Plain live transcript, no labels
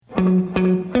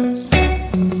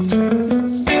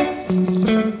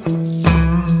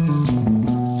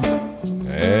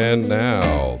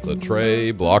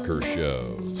Trey Blocker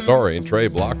Show, starring Trey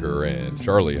Blocker and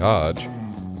Charlie Hodge,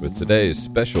 with today's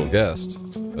special guest,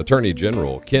 Attorney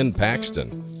General Ken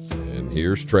Paxton. And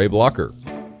here's Trey Blocker.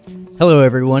 Hello,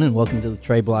 everyone, and welcome to the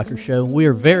Trey Blocker Show. We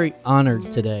are very honored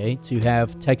today to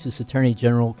have Texas Attorney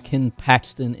General Ken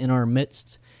Paxton in our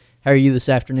midst. How are you this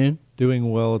afternoon?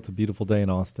 Doing well. It's a beautiful day in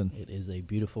Austin. It is a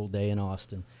beautiful day in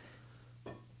Austin.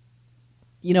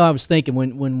 You know, I was thinking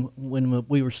when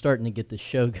we were starting to get this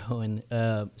show going,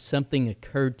 something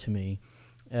occurred to me.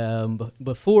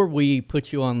 Before we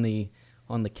put you on the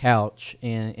couch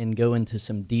and go into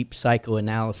some deep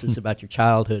psychoanalysis about your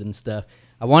childhood and stuff,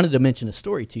 I wanted to mention a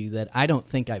story to you that I don't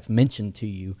think I've mentioned to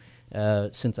you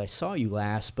since I saw you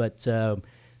last. But a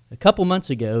couple months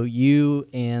ago, you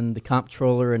and the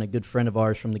comptroller and a good friend of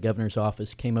ours from the governor's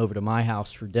office came over to my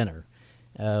house for dinner,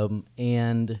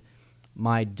 and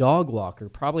my dog walker,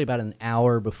 probably about an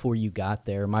hour before you got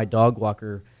there, my dog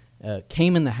walker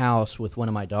came in the house with one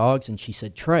of my dogs, and she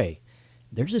said, "Trey,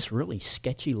 there's this really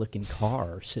sketchy-looking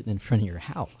car sitting in front of your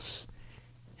house."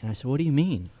 And I said, "What do you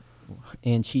mean?"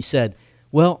 And she said,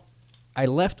 "Well, I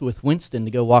left with Winston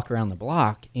to go walk around the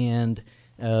block, and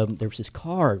there was this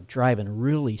car driving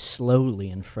really slowly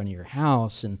in front of your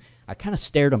house, and I kind of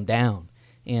stared them down.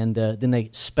 And then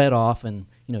they sped off and,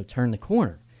 turned the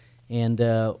corner. And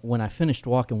when I finished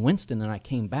walking Winston and I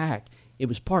came back, it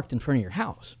was parked in front of your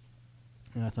house."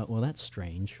 And I thought, well, that's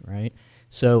strange, right?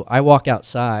 So I walk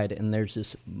outside, and there's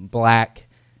this black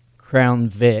Crown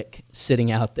Vic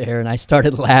sitting out there, and I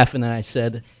started laughing, and I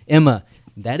said, "Emma,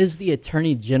 that is the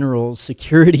Attorney General's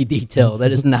security detail.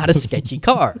 That is not a sketchy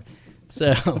car."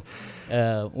 So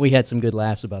we had some good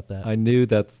laughs about that. I knew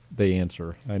that's the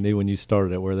answer. I knew when you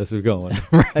started it where this was going.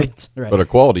 Right. But a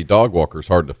quality dog walker is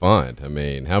hard to find. I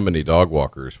mean, how many dog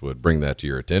walkers would bring that to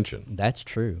your attention? That's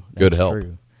true. Good help.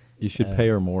 True. You should pay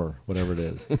her more, whatever it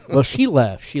is. Well, she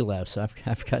left. So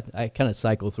I kind of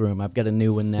cycle through them. I've got a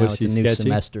new one now. Was It's she a new sketchy?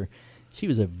 semester. She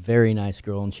was a very nice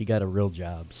girl, and she got a real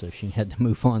job, so she had to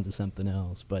move on to something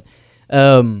else. But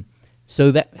what'd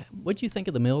you think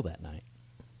of the meal that night?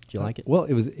 Did you like it? Well,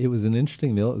 it was an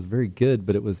interesting meal. It was very good,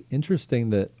 but it was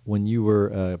interesting that when you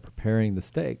were preparing the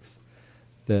steaks,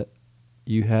 that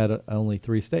you had only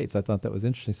 3 steaks. I thought that was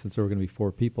interesting since there were going to be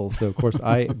 4 people. So, of course,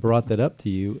 I brought that up to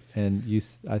you, and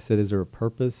I said, "Is there a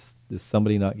purpose? Is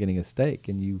somebody not getting a steak?"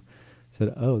 And you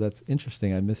said, "Oh, that's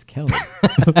interesting. I miscounted."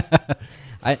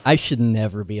 I should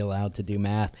never be allowed to do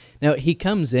math. Now, he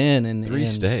comes in and... 3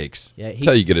 steaks? Yeah, That's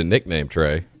how you get a nickname,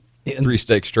 Trey. 3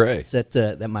 steaks Trey. Is that's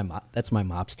my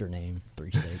mobster name,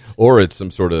 3 steaks. Or it's some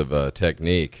sort of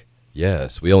technique.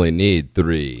 Yes, we only need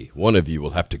 3. One of you will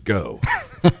have to go.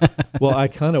 Well, I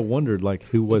kind of wondered,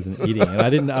 who wasn't eating.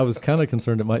 And I was kind of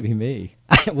concerned it might be me.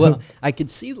 Well, I could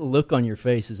see the look on your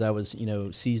face as I was,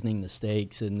 seasoning the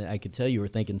steaks, and I could tell you were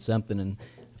thinking something. And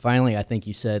finally, I think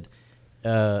you said,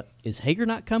 "Is Hager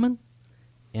not coming?"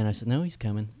 And I said, "No, he's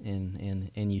coming."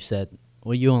 And you said,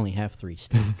 "Well, you only have 3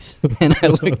 steaks." And I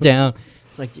looked down.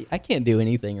 It's like, gee, I can't do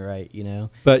anything right,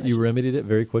 But you remedied it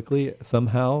very quickly.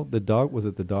 Somehow, was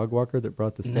it the dog walker that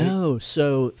brought the steak? No,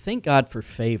 so thank God for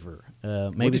favor.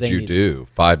 What did you do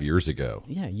 5 years ago?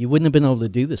 Yeah, you wouldn't have been able to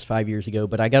do this 5 years ago,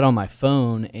 but I got on my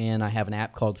phone, and I have an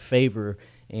app called Favor,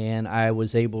 and I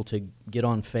was able to get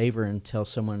on Favor and tell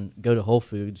someone, go to Whole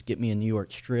Foods, get me a New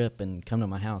York strip, and come to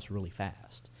my house really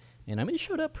fast. And it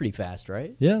showed up pretty fast,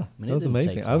 right? Yeah, it that was didn't take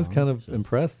amazing. I was long, kind of so.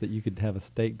 impressed that you could have a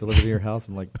steak delivered to your house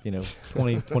in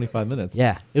 20, 25 minutes.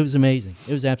 Yeah, it was amazing.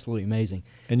 It was absolutely amazing.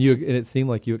 And it seemed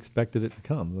like you expected it to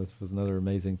come. This was another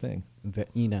amazing thing.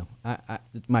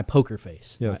 My poker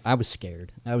face. Yes. I was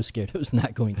scared. It was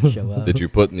not going to show up. Did you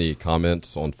put in the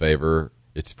comments on Favor,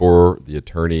 "It's for the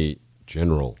Attorney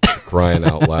General," crying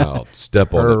out loud?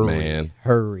 Step on it, man.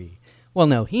 Hurry. Well,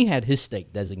 no, he had his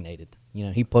steak designated.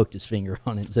 He poked his finger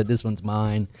on it and said, "This one's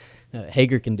mine."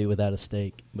 Hager can do without a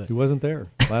steak. But He wasn't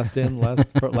there. Last in,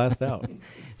 last out.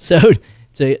 So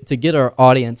to get our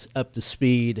audience up to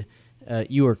speed,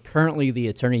 you are currently the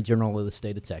Attorney General of the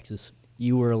state of Texas.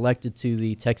 You were elected to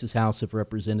the Texas House of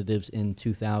Representatives in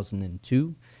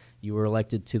 2002. You were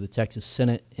elected to the Texas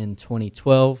Senate in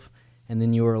 2012, and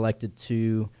then you were elected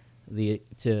to the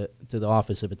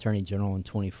office of Attorney General in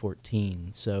 2014.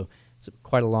 So it's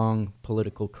quite a long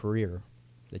political career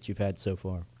that you've had so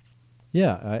far.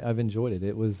 Yeah, I've enjoyed it.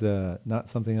 It was not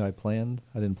something that I planned.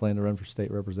 I didn't plan to run for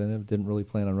state representative. Didn't really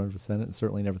plan on running for Senate, and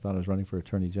certainly never thought I was running for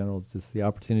Attorney General. Just the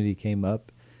opportunity came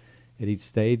up at each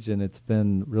stage, and it's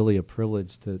been really a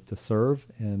privilege to serve,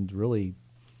 and really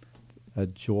a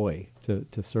joy to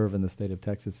serve in the state of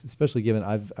Texas, especially given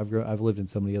I've lived in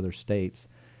so many other states.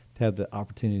 To have the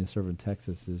opportunity to serve in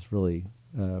Texas is really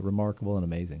remarkable and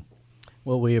amazing.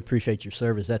 Well, we appreciate your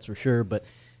service, that's for sure. But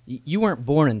you weren't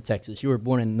born in Texas. You were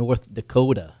born in North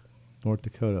Dakota. North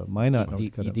Dakota. Why not North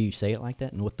Dakota? Do you say it like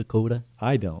that, North Dakota?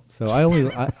 I don't. So I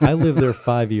lived there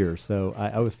 5 years. So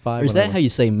I was 5. Or is that how you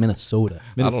say Minnesota?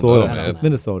 Minnesota. I don't know, man. It's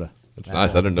Minnesota. It's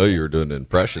nice. I didn't know you were doing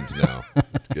impressions now.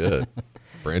 It's good.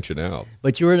 Branching out.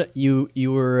 But you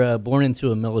were born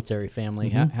into a military family.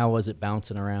 How was it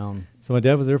bouncing around? So my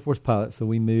dad was an Air Force pilot. So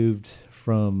we moved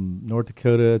from North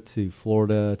Dakota to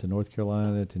Florida to North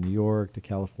Carolina to New York to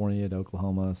California to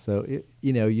Oklahoma. So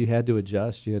you had to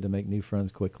adjust. You had to make new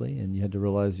friends quickly, and you had to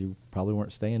realize you probably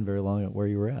weren't staying very long at where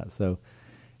you were at. So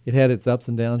it had its ups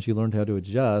and downs. You learned how to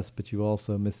adjust, but you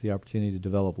also missed the opportunity to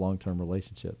develop long-term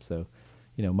relationships. So,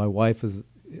 my wife is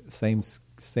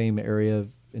same area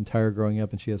entire growing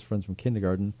up, and she has friends from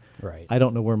kindergarten. Right. I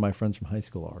don't know where my friends from high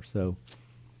school are. So,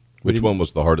 Which one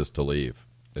was the hardest to leave,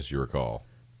 as you recall?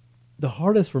 the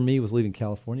hardest for me was leaving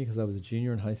California because I was a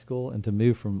junior in high school, and to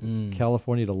move from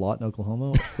California to Lawton,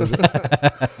 Oklahoma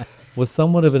was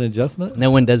somewhat of an adjustment.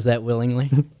 No one does that willingly.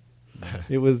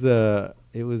 It was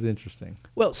interesting.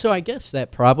 Well, so I guess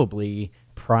that probably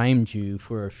primed you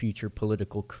for a future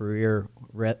political career,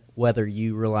 whether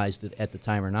you realized it at the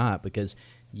time or not, because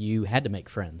you had to make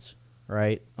friends,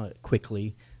 right,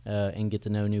 quickly, and get to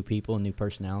know new people and new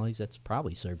personalities. That's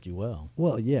probably served you well.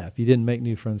 Well, yeah, if you didn't make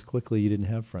new friends quickly, you didn't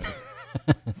have friends.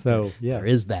 So, yeah. There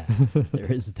is that. There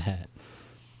is that.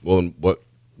 Well, and what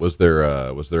was there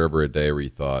ever a day where you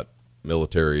thought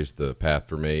military is the path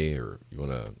for me, or you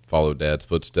want to follow Dad's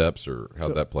footsteps, or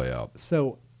how'd that play out?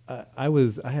 So I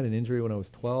had an injury when I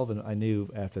was 12, and I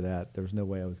knew after that there was no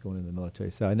way I was going into the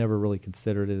military. So I never really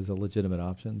considered it as a legitimate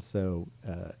option. So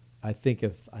I think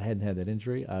if I hadn't had that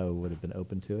injury, I would have been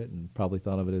open to it and probably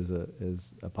thought of it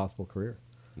as a possible career.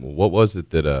 Well, what was it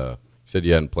that you said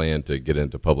you hadn't planned to get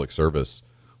into public service?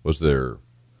 Was there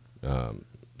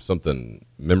something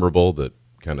memorable that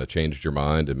kind of changed your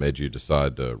mind and made you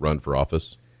decide to run for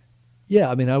office?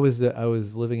 Yeah, I mean, I was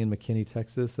living in McKinney,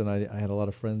 Texas, and I had a lot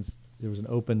of friends. There was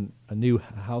a new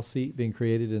House seat being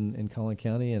created in Collin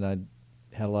County, and I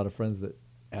had a lot of friends that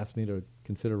asked me to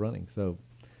consider running. So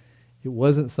it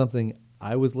wasn't something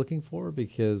I was looking for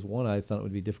because, one, I thought it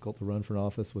would be difficult to run for an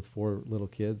office with 4 little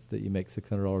kids that you make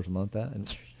 $600 a month at.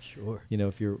 And sure,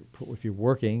 if you're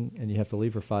working and you have to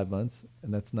leave for 5 months,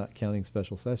 and that's not counting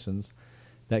special sessions,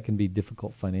 that can be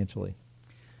difficult financially.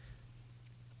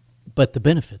 But the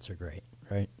benefits are great,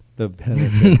 right? The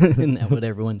benefits. Isn't that what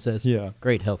everyone says? Yeah.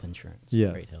 Great health insurance.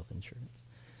 Yes. Great health insurance.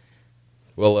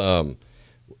 Well,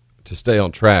 to stay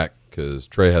on track, because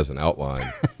Trey has an outline.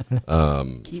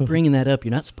 Keep bringing that up.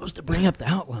 You're not supposed to bring up the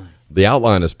outline. The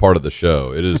outline is part of the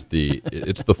show. It is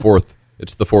it's the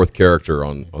fourth character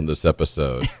on this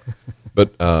episode.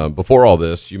 But before all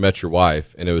this, you met your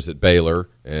wife, and it was at Baylor.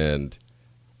 And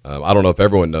I don't know if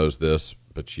everyone knows this,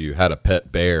 but you had a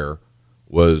pet bear.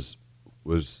 Was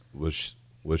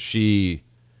she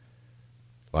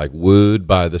like wooed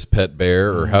by this pet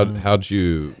bear, or how'd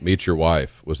you meet your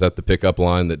wife? Was that the pickup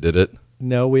line that did it?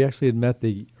 No, we actually had met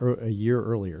a year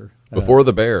earlier. Before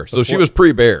the bear. So she was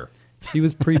pre-bear. She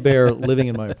was pre-bear living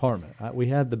in my apartment. We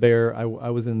had the bear. I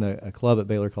was in a club at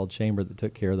Baylor called Chamber that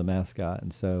took care of the mascot.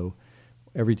 And so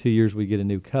every 2 years we get a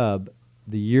new cub.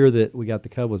 The year that we got the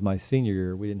cub was my senior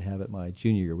year. We didn't have it my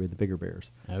junior year. We had the bigger bears.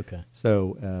 Okay.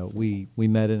 So we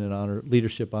met in an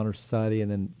leadership honor society, and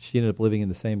then she ended up living in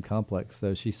the same complex.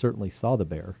 So she certainly saw the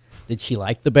bear. Did she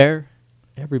like the bear?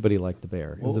 Everybody liked the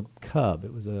bear. It was a cub.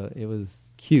 It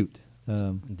was cute.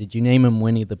 Did you name him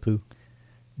Winnie the Pooh?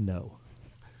 No.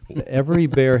 Every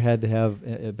bear had to have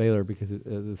at Baylor, because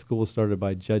the school was started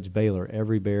by Judge Baylor.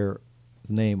 Every bear's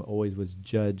name always was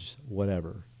Judge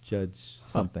whatever, Judge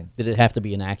something. Did it have to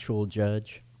be an actual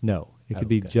judge? No, it could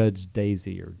be Judge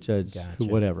Daisy or Judge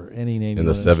whatever, any name. In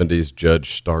the 70s,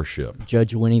 Judge Starship.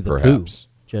 Judge Winnie the Perhaps. Pooh.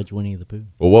 Judge Winnie the Pooh.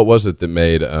 Well, what was it that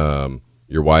made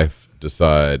your wife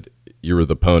decide you were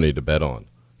the pony to bet on?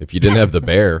 If you didn't have the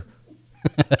bear.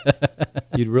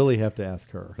 You'd really have to ask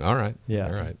her. All right. Yeah.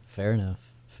 All right. Fair enough.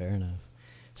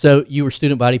 So you were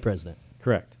student body president.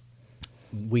 Correct.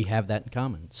 We have that in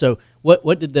common. So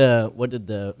what did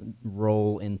the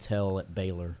role entail at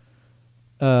Baylor?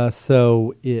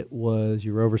 So it was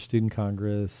you were over student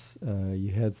congress.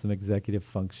 You had some executive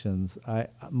functions.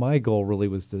 My goal really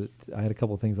was I had a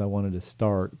couple of things I wanted to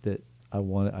start that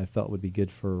I felt would be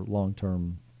good for long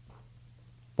term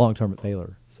at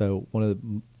Baylor. So one of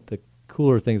the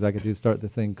cooler things I could do is start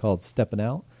this thing called Steppin'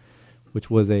 Out, which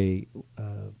was a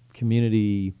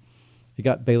community. It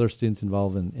got Baylor students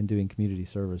involved in doing community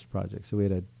service projects. So we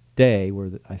had a day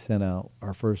where I sent out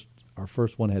our first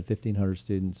one had 1,500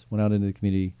 students, went out into the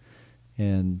community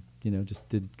and just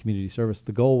did community service.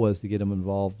 The goal was to get them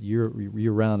involved year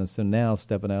round, and so now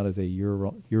stepping out as a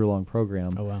year-long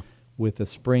program. Oh, wow. With a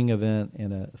spring event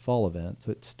and a fall event.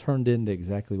 So it's turned into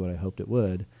exactly what I hoped it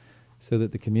would, so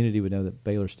that the community would know that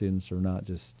Baylor students are not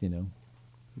just,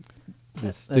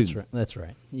 just students. That's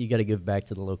right. You got to give back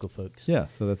to the local folks. Yeah,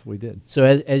 so that's what we did. So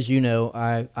as you know,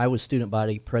 I was student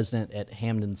body president at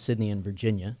Hamden Sydney in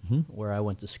Virginia, where I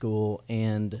went to school,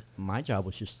 and my job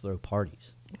was just to throw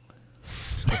parties.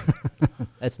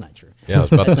 That's not true. Yeah, I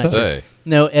was about to say.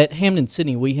 No, at Hamden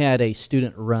Sydney, we had a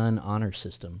student-run honor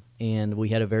system, and we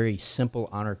had a very simple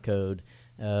honor code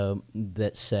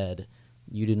that said,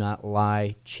 you do not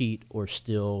lie, cheat, or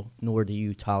steal, nor do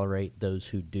you tolerate those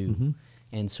who do.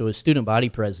 And so as student body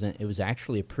president, it was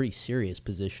actually a pretty serious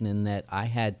position in that I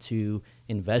had to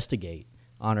investigate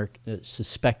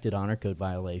suspected honor code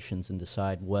violations and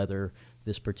decide whether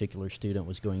this particular student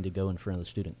was going to go in front of the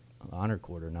student honor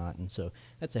court or not. And so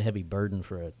that's a heavy burden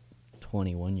for a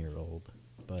 21-year-old,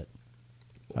 but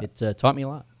it taught me a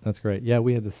lot. That's great. Yeah,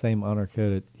 we had the same honor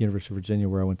code at the University of Virginia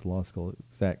where I went to law school,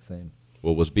 exact same.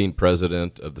 Well, was being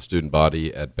president of the student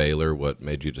body at Baylor what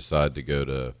made you decide to go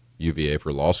to UVA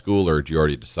for law school, or had you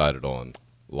already decided on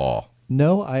law?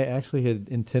 No, I actually had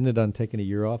intended on taking a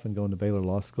year off and going to Baylor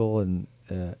Law School, and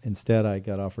instead I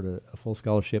got offered a full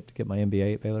scholarship to get my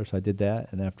MBA at Baylor, so I did that.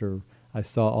 And after I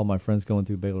saw all my friends going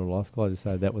through Baylor Law School, I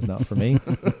decided that was not for me.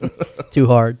 Too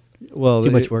hard. Well,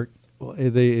 too much work. Well,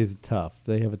 it is tough.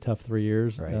 They have a tough 3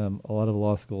 years. Right. A lot of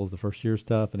law schools, the first year's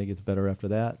tough, and it gets better after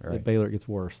that. Right. At Baylor, it gets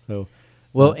worse. So,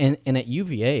 well, and at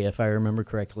UVA, if I remember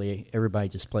correctly, everybody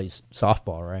just plays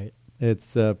softball, right?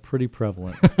 it's pretty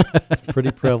prevalent. It's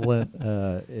pretty prevalent.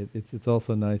 It's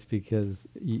also nice because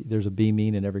there's a B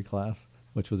mean in every class,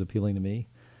 which was appealing to me.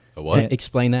 A what? And-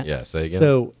 Explain that. Yeah, say again.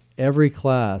 So every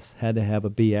class had to have a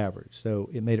B average. So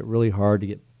it made it really hard to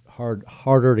get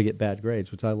harder to get bad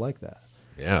grades, which I like that.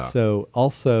 Yeah. So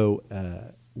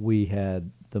also we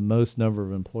had the most number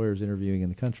of employers interviewing in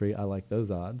the country. I like those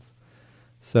odds.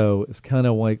 So it's kind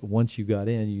of like once you got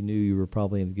in, you knew you were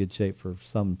probably in good shape for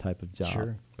some type of job.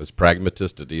 Sure. Is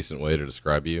pragmatist a decent way to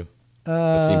describe you?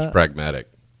 It seems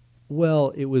pragmatic.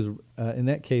 Well, it was in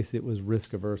that case, it was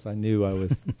risk averse. I knew I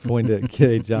was going to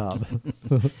get a job.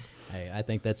 Hey, I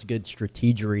think that's good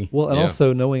strategery. Well, and Yeah.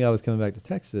 also knowing I was coming back to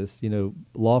Texas,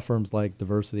 law firms like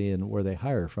diversity and where they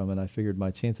hire from, and I figured my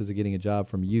chances of getting a job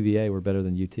from UVA were better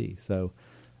than UT. So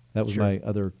that was Sure. my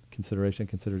other consideration.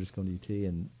 Consider just going to UT,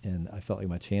 and I felt like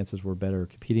my chances were better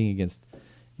competing against,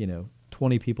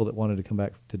 20 people that wanted to come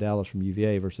back to Dallas from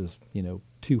UVA versus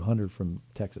 200 from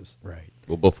Texas. Right.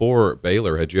 Well, before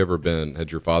Baylor, had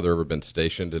your father ever been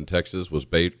stationed in Texas? Was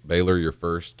Baylor your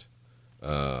first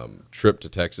trip to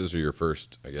Texas, or your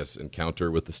first, I guess,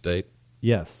 encounter with the state?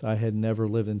 Yes, I had never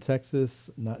lived in Texas.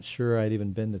 Not sure I'd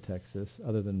even been to Texas,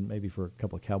 other than maybe for a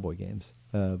couple of Cowboy games.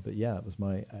 But yeah, it was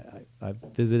I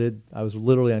visited. I was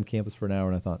literally on campus for an hour,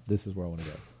 and I thought, this is where I want to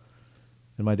go.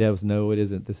 And my dad was, no, it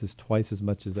isn't. This is twice as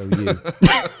much as OU.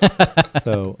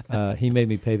 So he made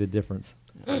me pay the difference.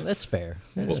 Oh, that's fair.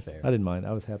 That's fair. I didn't mind.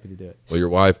 I was happy to do it. Well, your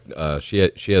wife, she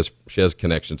has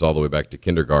connections all the way back to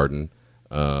kindergarten.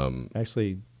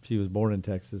 Actually, she was born in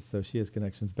Texas, so she has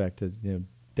connections back to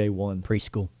day one.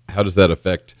 Preschool. How does that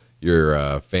affect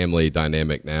your family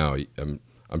dynamic now?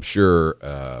 I'm sure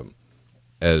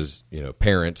as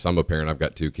parents. I'm a parent. I've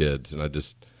got 2 kids, and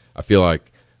I feel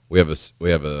like we have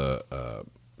a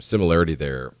similarity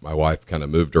there. My wife kind of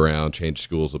moved around, changed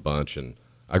schools a bunch, and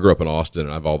I grew up in Austin,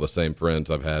 and I have all the same friends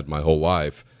I've had my whole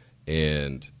life,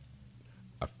 and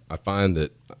I find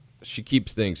that she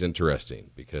keeps things interesting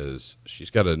because she's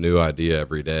got a new idea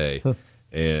every day.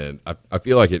 And I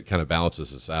feel like it kind of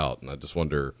balances us out. And I just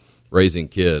wonder, raising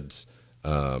kids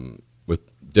with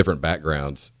different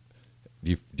backgrounds,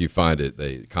 do you find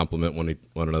they complement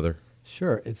one another?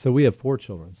 Sure. So we have 4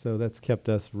 children, so that's kept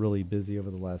us really busy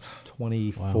over the last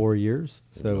 24 years.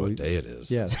 I don't know So what day it is.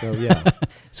 yeah. So yeah.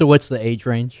 So what's the age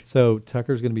range? So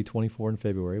Tucker's going to be 24 in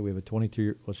February. We have a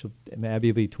 22. Abby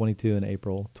will be 22 in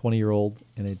April. 20-year-old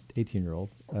and an 18-year-old.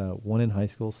 One in high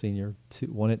school, senior.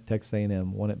 1 at Texas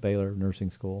A&M. 1 at Baylor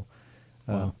Nursing School.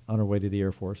 Wow. On our way to the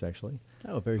Air Force, actually,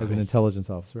 Oh, very as an nice. intelligence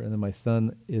officer. And then my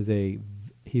son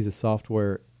he's a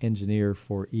software engineer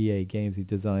for EA Games. He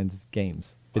designs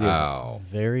games. Video games. Wow.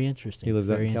 Very interesting. He lives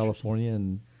out Very in interesting. California,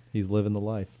 and he's living the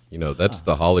life. That's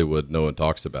the Hollywood no one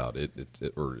talks about.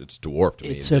 It's dwarfed. I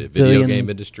mean, It's the a video billion- game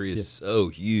industry is Yes. so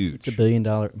huge. It's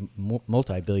a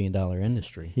multi-billion-dollar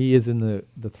industry. He is in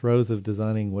the throes of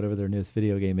designing whatever their newest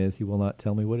video game is. He will not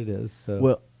tell me what it is. So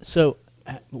Well, so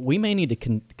we may need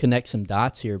to connect some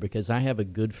dots here because I have a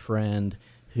good friend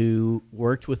who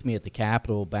worked with me at the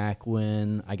Capitol back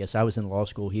when I guess I was in law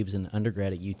school. He was an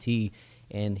undergrad at UT,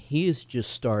 and he has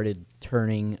just started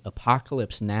turning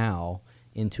Apocalypse Now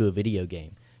into a video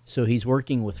game. So he's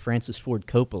working with Francis Ford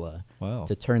Coppola Wow.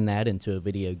 to turn that into a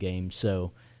video game.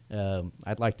 So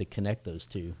I'd like to connect those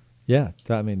two. Yeah,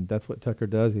 I mean that's what Tucker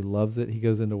does. He loves it. He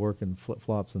goes into work in flip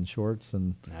flops and shorts,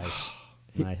 and Nice.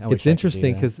 he- I wish I could it's do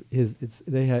interesting that.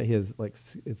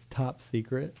 because it's top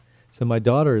secret. So my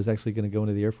daughter is actually going to go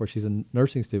into the Air Force. She's a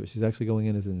nursing student. She's actually going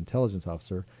in as an intelligence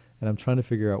officer, and I'm trying to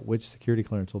figure out which security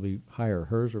clearance will be higher,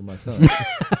 hers or my son.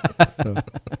 So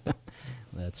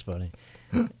That's funny.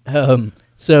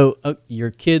 So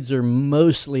your kids are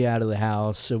mostly out of the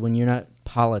house. So when you're not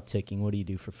politicking, what do you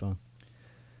do for fun?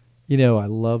 you know, I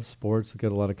love sports. I go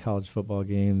to a lot of college football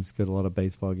games, go to a lot of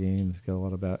baseball games, go to a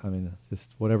lot of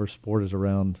just whatever sport is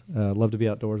around. I love to be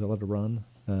outdoors. I love to run.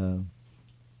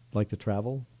 Like to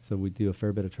travel, so we do a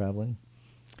fair bit of traveling.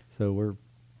 So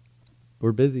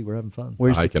we're busy. We're having fun.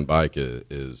 Where's Hike and bike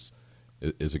is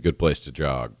a good place to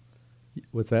jog.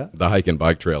 What's that? The hike and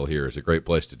bike trail here is a great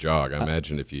place to jog. I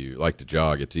imagine if you like to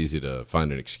jog, it's easy to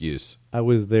find an excuse. I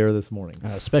was there this morning.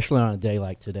 especially on a day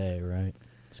like today, right?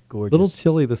 It's A gorgeous. little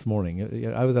chilly this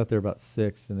morning. I was out there about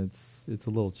 6, and it's a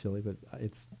little chilly, but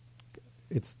it's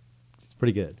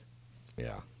pretty good.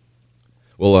 Yeah.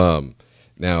 Well,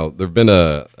 now there've been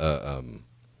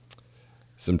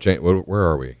some change. Where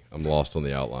are we? I'm lost on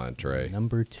the outline, Trey.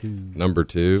 Number 2. Number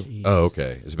 2? Jeez. Oh,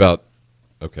 okay. It's about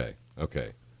okay.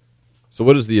 So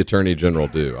what does the Attorney General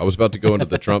do? I was about to go into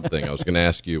the Trump thing. I was going to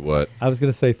ask you what. I was going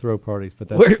to say throw parties, but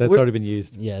We're- that's we're- already been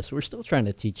used. Yes, we're still trying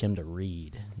to teach him to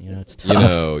read. It's tough. You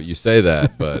know, you say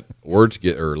that, but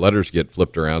letters get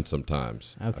flipped around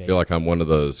sometimes. Okay. I feel like I'm one of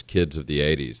those kids of the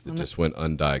 '80s that just went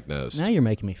undiagnosed. Now you're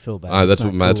making me feel bad. That's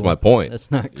not that's cool. my point.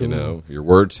 That's not cool. You know, your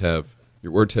words have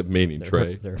meaning, They're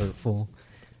Trey. They're hurtful.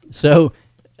 So,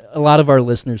 a lot of our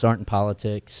listeners aren't in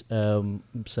politics.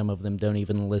 Some of them don't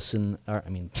even listen.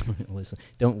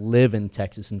 Don't live in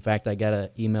Texas. In fact, I got an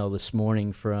email this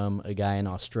morning from a guy in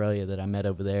Australia that I met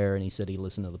over there, and he said he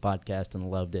listened to the podcast and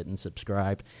loved it and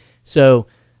subscribed. So,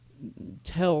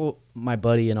 tell my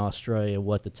buddy in Australia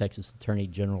what the Texas Attorney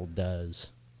General does.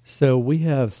 So we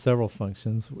have several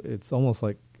functions. It's almost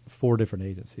like 4 different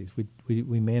agencies.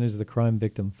 We manage the crime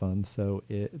victim fund. So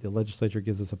the legislature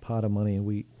gives us a pot of money, and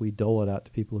we dole it out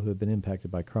to people who have been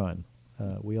impacted by crime.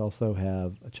 We also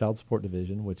have a child support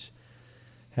division, which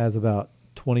has about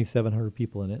 2,700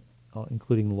 people in it,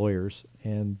 including lawyers,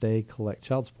 and they collect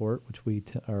child support, which we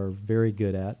are very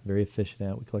good at, very efficient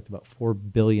at. We collect about $4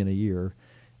 billion a year,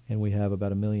 and we have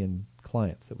about 1 million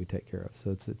clients that we take care of.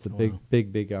 So it's a Wow.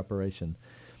 big operation.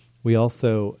 We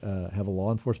also have a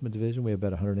law enforcement division. We have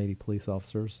about 180 police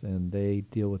officers, and they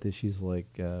deal with issues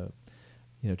like,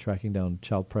 tracking down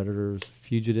child predators,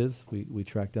 fugitives. We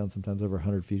track down sometimes over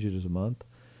 100 fugitives a month.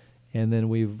 And then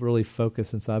we've really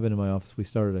focused, since I've been in my office, we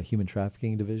started a human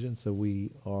trafficking division. So we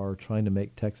are trying to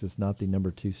make Texas not the number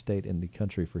 2 state in the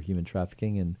country for human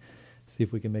trafficking, and see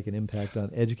if we can make an impact on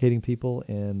educating people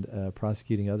and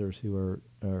prosecuting others who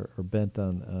are bent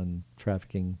on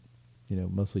trafficking,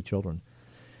 mostly children.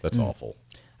 That's awful.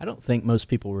 I don't think most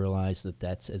people realize that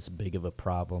that's as big of a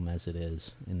problem as it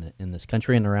is in this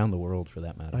country and around the world, for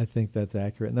that matter. I think that's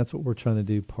accurate, and that's what we're trying to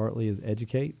do. Partly is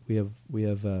educate. We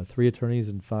have 3 attorneys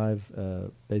and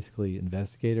 5 basically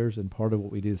investigators, and part of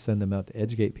what we do is send them out to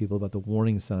educate people about the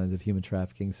warning signs of human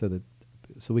trafficking, so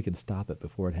we can stop it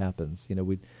before it happens.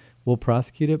 We'll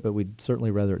prosecute it, but we'd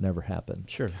certainly rather it never happen.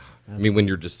 Sure. I mean, when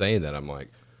you're just saying that, I'm like,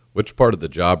 which part of the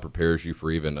job prepares you for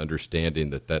even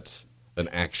understanding that that's an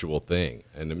actual thing,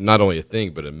 and not only a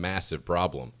thing, but a massive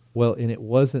problem? Well, and it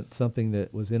wasn't something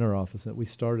that was in our office. We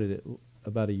started it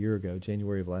about a year ago,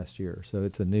 January of last year. So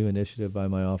it's a new initiative by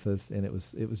my office, and it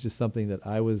was just something that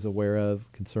I was aware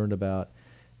of, concerned about,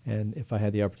 and if I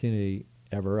had the opportunity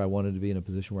ever, I wanted to be in a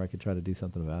position where I could try to do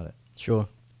something about it. Sure.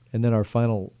 And then our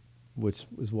final, which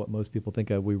is what most people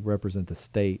think of, we represent the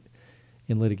state.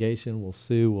 In litigation, we'll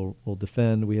sue, we'll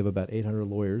defend. We have about 800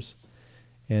 lawyers,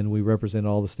 and we represent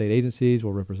all the state agencies.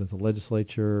 We'll represent the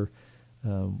legislature.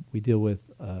 We deal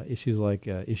with issues like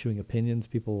issuing opinions.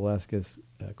 People will ask us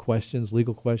questions,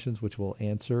 legal questions, which we'll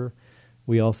answer.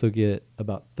 We also get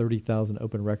about 30,000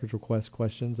 open records request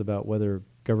questions about whether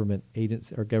government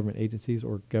agencies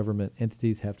or government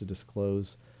entities have to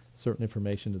disclose certain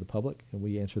information to the public, and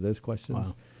we answer those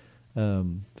questions. Wow.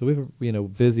 So we have a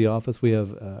busy office. We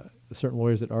have certain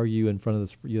lawyers that argue in front of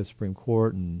the U.S. Supreme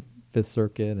Court and Fifth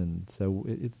Circuit, and so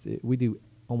we do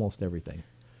almost everything.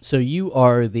 So you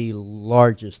are the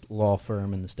largest law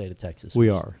firm in the state of Texas. We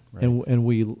which is- are, right. and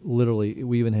we literally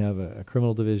we even have a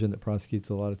criminal division that prosecutes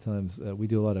a lot of times. We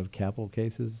do a lot of capital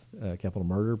cases, capital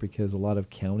murder, because a lot of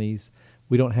counties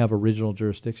we don't have original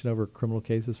jurisdiction over criminal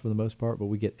cases for the most part, but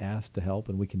we get asked to help,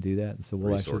 and we can do that. And so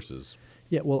we'll Resources.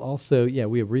 we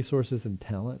have resources and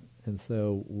talent, and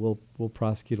so we'll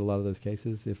prosecute a lot of those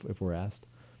cases if we're asked.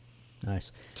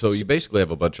 Nice. So you basically have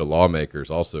a bunch of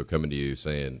lawmakers also coming to you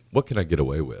saying, "What can I get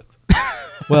away with?"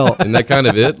 Well, Isn't that kind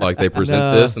of it? Like they present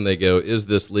No. this and they go, "Is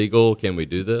this legal? Can we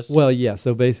do this?" well, yeah.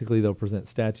 So basically, they'll present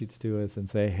statutes to us and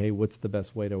say, "Hey, what's the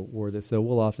best way to word this?" So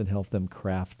we'll often help them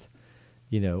craft,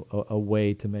 a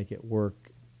way to make it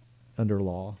work under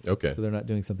law. Okay. So they're not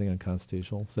doing something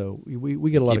unconstitutional. So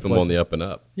we get a lot Keep of them on questions. the up and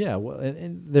up. Yeah. Well,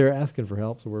 and they're asking for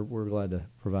help, so we're glad to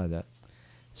provide that.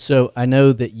 So I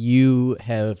know that you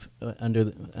have under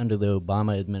the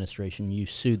Obama administration, you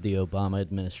sued the Obama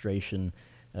administration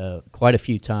quite a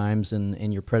few times,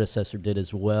 and your predecessor did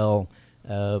as well.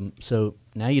 So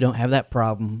now you don't have that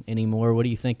problem anymore. What do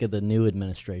you think of the new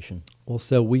administration? Well,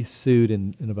 so we sued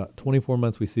in about 24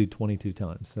 months. We sued 22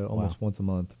 times, so almost Wow. once a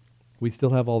month. We still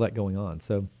have all that going on,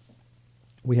 so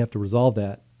we have to resolve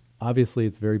that. Obviously,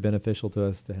 it's very beneficial to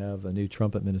us to have a new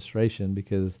Trump administration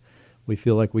because we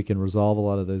feel like we can resolve a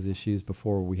lot of those issues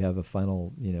before we have a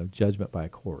final, judgment by a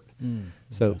court.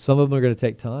 So some of them are going to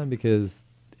take time because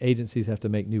agencies have to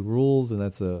make new rules, and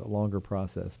that's a longer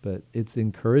process. But it's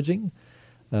encouraging.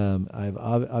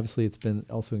 Obviously, it's been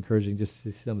also encouraging just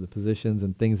to see some of the positions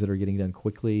and things that are getting done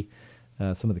quickly.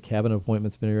 Some of the cabinet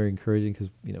appointments been very encouraging because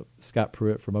Scott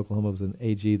Pruitt from Oklahoma was an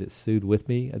AG that sued with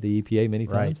me at the EPA many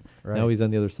Right, times. right. Now he's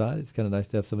on the other side. It's kind of nice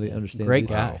to have somebody that understands. Great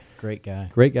the issue. guy. Great guy.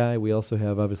 Great guy. We also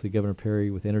have obviously Governor Perry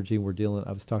with energy. I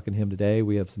was talking to him today.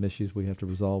 We have some issues we have to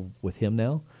resolve with him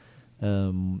now.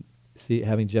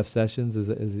 Having Jeff Sessions as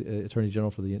Attorney General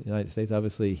for the United States,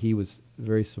 obviously he was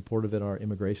very supportive in our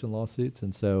immigration lawsuits,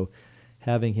 and so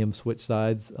having him switch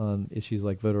sides on issues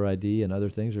like voter ID and other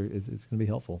things is going to be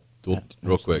helpful. Well,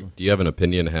 real quick, do you have an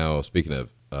opinion how, speaking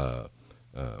of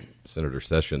Senator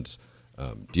Sessions,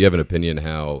 do you have an opinion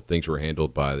how things were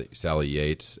handled by Sally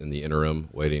Yates in the interim,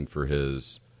 waiting for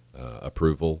his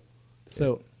approval?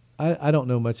 So I don't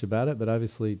know much about it, but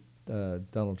obviously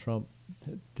Donald Trump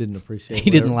didn't appreciate.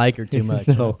 He didn't like her too much.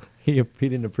 No, he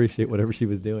didn't appreciate whatever she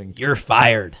was doing. You're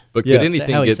fired. But Yeah. could Is that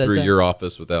anything how he get says through that? your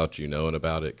office without you knowing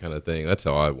about it, kind of thing? That's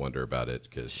how I wonder about it,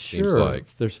 because it seems Sure. like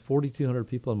There's 4,200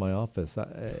 people in my office.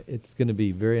 It's going to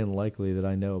be very unlikely that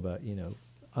I know about.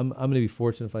 I'm going to be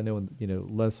fortunate if I know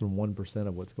less than 1%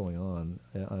 of what's going on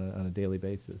a daily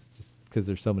basis, just because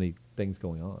there's so many things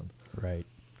going on. Right.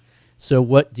 So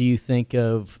what do you think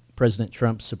of President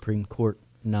Trump's Supreme Court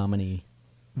nominee?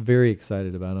 Very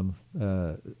excited about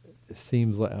him.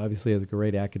 Seems like obviously has a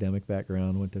great academic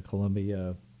background. Went to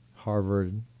Columbia,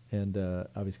 Harvard, and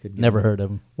obviously couldn't get Never in- heard of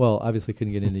him. Well, obviously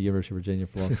couldn't get into University of Virginia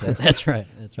for long. That's right.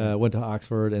 That's right. Went to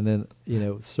Oxford, and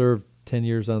then served 10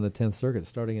 years on the 10th Circuit,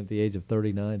 starting at the age of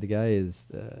 39. The guy has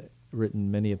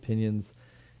written many opinions.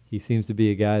 He seems to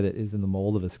be a guy that is in the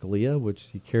mold of a Scalia, which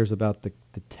he cares about the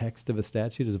text of a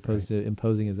statute as opposed to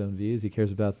imposing his own views. He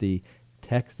cares about the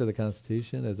text of the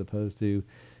Constitution as opposed to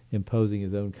imposing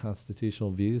his own constitutional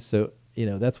views. So,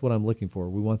 that's what I'm looking for.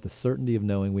 We want the certainty of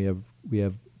knowing we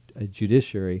have a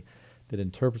judiciary that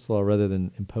interprets law rather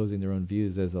than imposing their own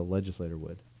views as a legislator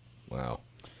would. wow.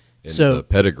 And So- the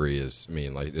pedigree is,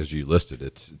 like as you listed,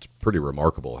 it's pretty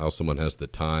remarkable how someone has the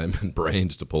time and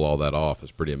brains to pull all that off.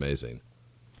 It's pretty amazing.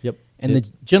 Yep. And the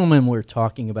gentleman we're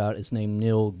talking about is named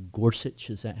Neil Gorsuch.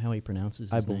 Is that how he pronounces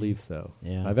his I name? believe so.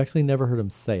 Yeah. I've actually never heard him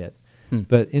say it.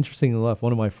 But interesting enough,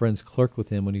 one of my friends clerked with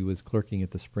him when he was clerking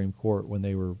at the Supreme Court when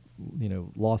they were,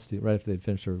 law student right after they'd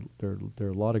finished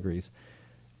their law degrees.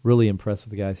 Really impressed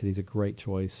with the guy. Said he's a great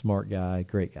choice, smart guy,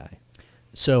 great guy.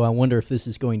 So I wonder if this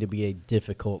is going to be a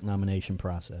difficult nomination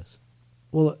process.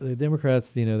 Well, the Democrats,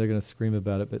 they're going to scream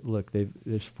about it, but look,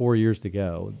 there's 4 years to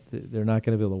go. They're not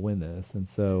going to be able to win this, and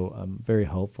so I'm very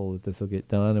hopeful that this will get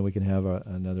done and we can have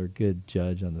another good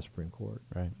judge on the Supreme Court.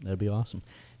 Right. That'd be awesome.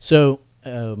 So,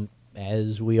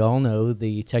 as we all know,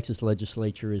 the Texas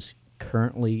legislature is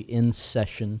currently in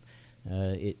session.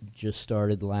 It just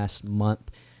started last month.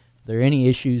 Are there any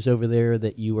issues over there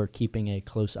that you are keeping a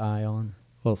close eye on?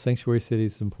 Well, sanctuary city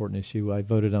is an important issue. I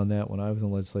voted on that when I was in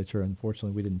the legislature.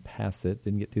 Unfortunately, we didn't pass it,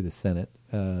 didn't get through the Senate.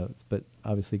 But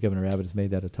obviously, Governor Abbott has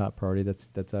made that a top priority.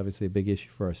 That's obviously a big issue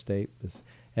for our state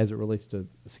as it relates to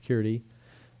security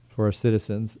for our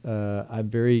citizens. I'm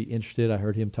very interested. I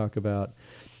heard him talk about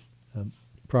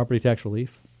property tax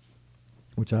relief.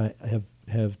 which I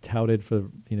have touted for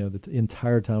the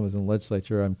entire time I was in the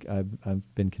legislature.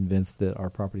 I've been convinced that our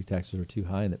property taxes are too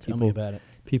high and that Tell me about it.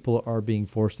 people are being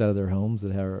forced out of their homes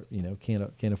that are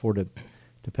can't afford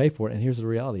to pay for it. And here's the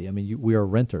reality. I mean, we are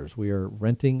renters. We are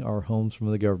renting our homes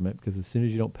from the government because as soon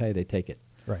as you don't pay, they take it.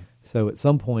 Right. So at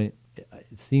some point,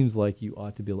 it seems like you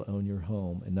ought to be able to own your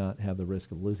home and not have the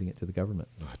risk of losing it to the government.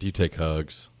 Do you take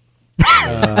hugs?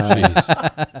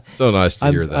 Jeez. So nice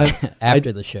to hear that.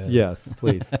 After the show. Yes,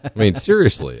 please. I mean,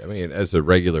 seriously. I mean, as a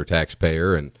regular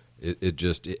taxpayer, and it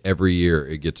just every year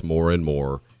it gets more and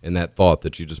more. And that thought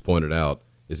that you just pointed out,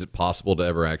 is it possible to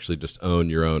ever actually just own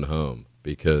your own home?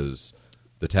 Because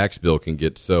the tax bill can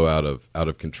get so out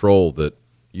of control that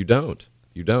you don't.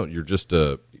 You're just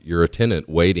you're a tenant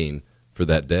waiting for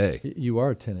that day. You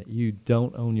are a tenant. You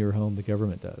don't own your home. The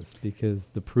government does, because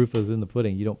the proof is in the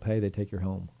pudding. You don't pay, they take your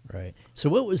home. Right. So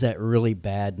what was that really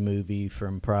bad movie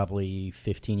from probably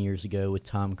 15 years ago with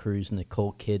Tom Cruise and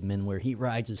Nicole Kidman where he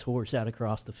rides his horse out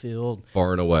across the field?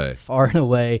 Far and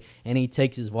away, and he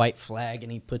takes his white flag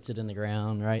and he puts it in the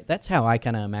ground, right? That's how I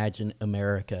kind of imagine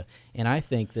America. And I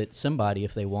think that somebody,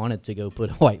 if they wanted to go put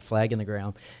a white flag in the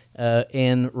ground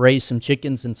and raise some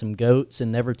chickens and some goats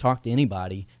and never talk to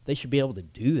anybody, they should be able to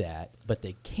do that. But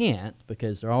they can't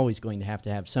because they're always going to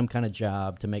have some kind of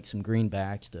job to make some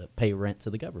greenbacks to pay rent to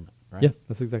the government, right? Yeah,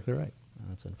 that's exactly right.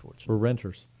 That's unfortunate. We're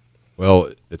renters.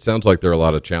 Well, it sounds like there are a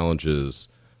lot of challenges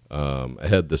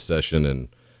ahead this session,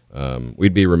 and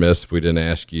we'd be remiss if we didn't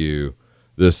ask you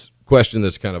this question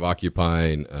that's kind of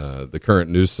occupying the current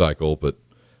news cycle. But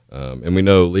and we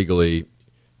know legally you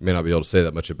may not be able to say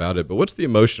that much about it. But what's the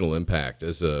emotional impact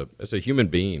as a human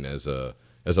being, as a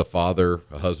father,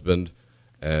 a husband,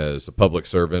 as a public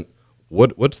servant?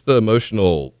 What's the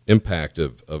emotional impact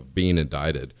of being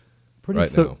indicted? Now.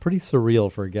 Pretty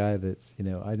surreal for a guy that's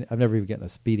I've never even gotten a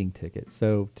speeding ticket.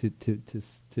 So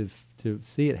to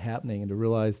see it happening and to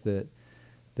realize that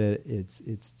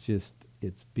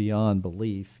it's beyond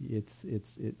belief.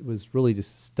 It was really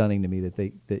just stunning to me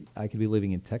that I could be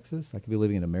living in Texas, I could be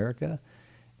living in America,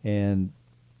 and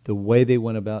the way they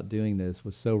went about doing this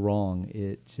was so wrong.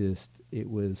 It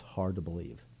was hard to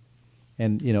believe.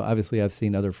 And obviously I've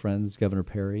seen other friends, Governor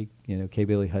Perry, Kay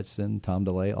Bailey Hutchison, Tom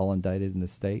DeLay, all indicted in the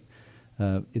state.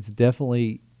 It's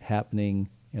definitely happening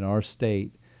in our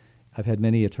state. I've had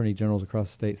many attorney generals across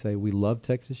the state say, we love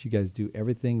Texas. You guys do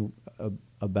everything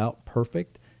about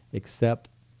perfect, except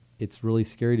it's really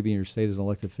scary to be in your state as an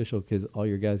elected official because all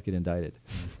your guys get indicted.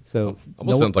 So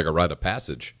almost sounds like a rite of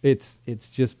passage. It's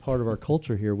just part of our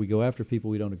culture here. We go after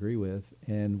people we don't agree with,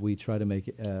 and we try to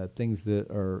make things that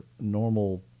are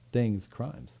normal things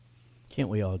crimes. Can't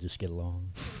we all just get along?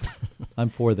 I'm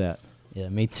for that. Yeah,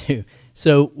 me too.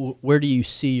 So where do you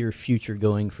see your future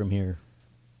going from here?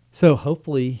 So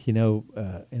hopefully, in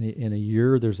a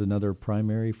year there's another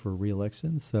primary for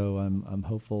re-election. So I'm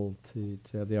hopeful to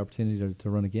have the opportunity to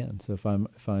run again. So if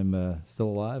I'm still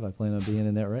alive, I plan on being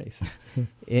in that race.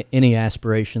 Any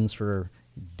aspirations for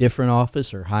different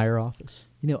office or higher office?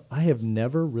 I have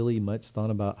never really much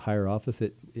thought about higher office.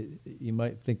 You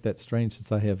might think that's strange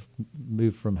since I have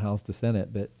moved from House to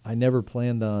Senate, but I never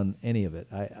planned on any of it.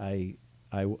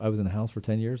 I was in the House for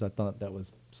 10 years. I thought that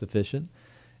was sufficient.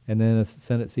 And then a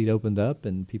Senate seat opened up,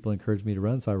 and people encouraged me to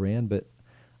run, so I ran. But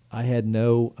I had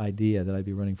no idea that I'd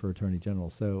be running for Attorney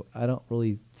General. So I don't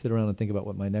really sit around and think about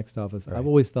what my next office. Right. I've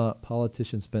always thought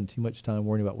politicians spend too much time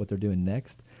worrying about what they're doing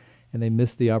next, and they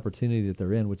miss the opportunity that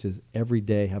they're in, which is every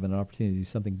day having an opportunity to do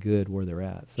something good where they're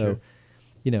at. So,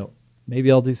 sure.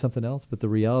 Maybe I'll do something else, but the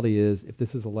reality is if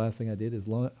this is the last thing I did,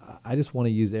 I just want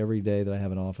to use every day that I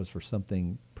have an office for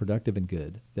something productive and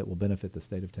good that will benefit the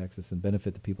state of Texas and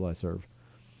benefit the people I serve.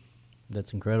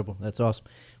 That's incredible. That's awesome.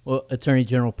 Well, Attorney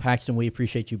General Paxton, we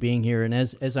appreciate you being here. And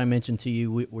as I mentioned to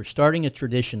you, we're starting a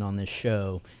tradition on this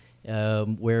show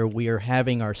where we are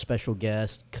having our special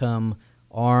guest come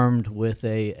armed with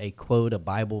a quote, a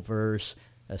Bible verse,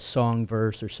 a song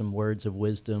verse, or some words of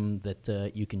wisdom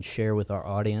that you can share with our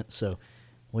audience. So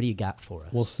what do you got for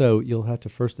us? Well, so you'll have to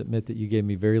first admit that you gave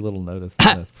me very little notice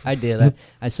on this. I did.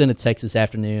 I sent a text this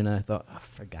afternoon, and I thought, I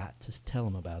forgot to tell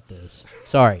them about this.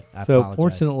 Sorry. I apologize.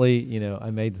 Fortunately,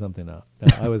 I made something up.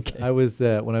 I was when I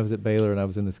was at Baylor, and I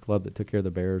was in this club that took care of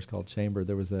the Bears called Chamber.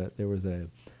 There was a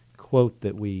quote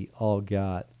that we all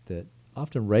got that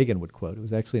often Reagan would quote. It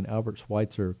was actually an Albert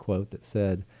Schweitzer quote that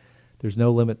said, "There's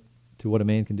no limit to what a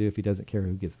man can do if he doesn't care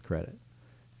who gets the credit."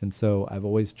 And so I've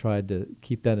always tried to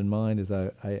keep that in mind as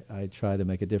I try to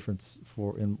make a difference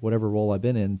in whatever role I've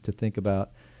been in, to think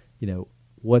about,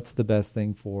 what's the best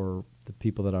thing for the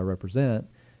people that I represent,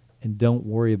 and don't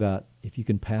worry about if you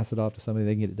can pass it off to somebody,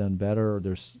 they can get it done better.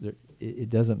 Or it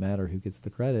doesn't matter who gets the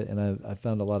credit. And I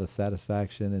found a lot of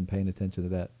satisfaction in paying attention to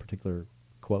that particular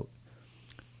quote.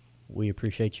 We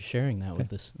appreciate you sharing that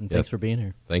with us, and Yeah. thanks for being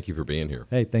here. Thank you for being here.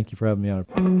 Hey, thank you for having me on.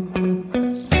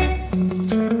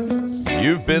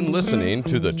 You've been listening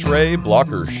to The Trey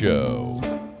Blocker Show.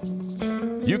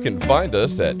 You can find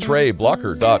us at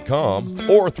TreyBlocker.com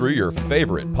or through your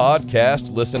favorite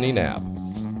podcast listening app.